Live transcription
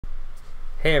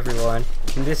Hey everyone,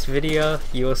 in this video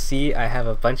you will see I have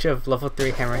a bunch of level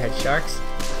 3 Hammerhead Sharks,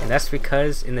 and that's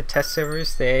because in the test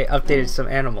servers they updated some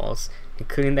animals,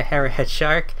 including the Hammerhead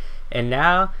Shark, and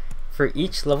now for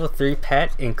each level 3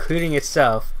 pet, including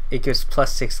itself, it gives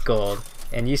plus 6 gold.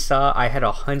 And you saw I had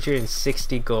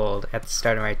 160 gold at the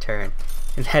start of my turn,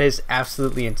 and that is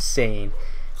absolutely insane.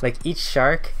 Like, each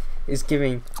shark is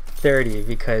giving 30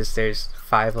 because there's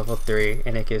 5 level 3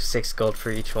 and it gives 6 gold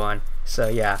for each one. So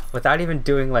yeah, without even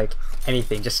doing like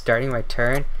anything, just starting my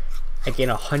turn, I gain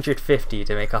 150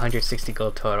 to make 160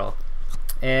 gold total.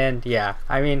 And yeah,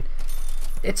 I mean,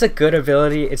 it's a good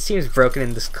ability. It seems broken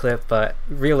in this clip, but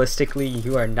realistically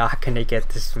you are not going to get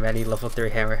this many level 3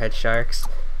 Hammerhead Sharks.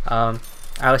 I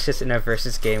was just in a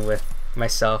versus game with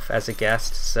myself as a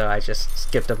guest, so I just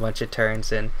skipped a bunch of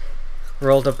turns and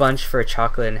rolled a bunch for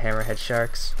chocolate and Hammerhead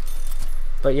Sharks.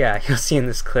 But yeah, you'll see in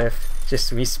this clip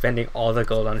just me spending all the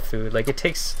gold on food. Like, it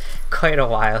takes quite a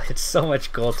while. It's so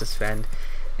much gold to spend.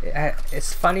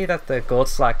 It's funny that the gold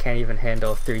slot can't even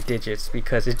handle 3 digits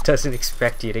because it doesn't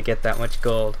expect you to get that much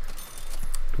gold.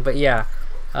 But yeah,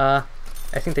 I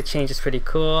think the change is pretty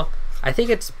cool. I think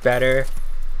it's better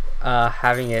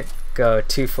having it go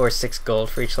 2, 4, 6 gold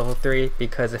for each level 3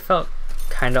 because it felt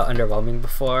kind of underwhelming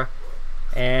before,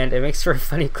 and it makes for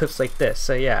funny clips like this.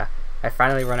 So yeah, I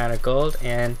finally run out of gold,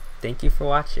 and thank you for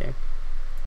watching.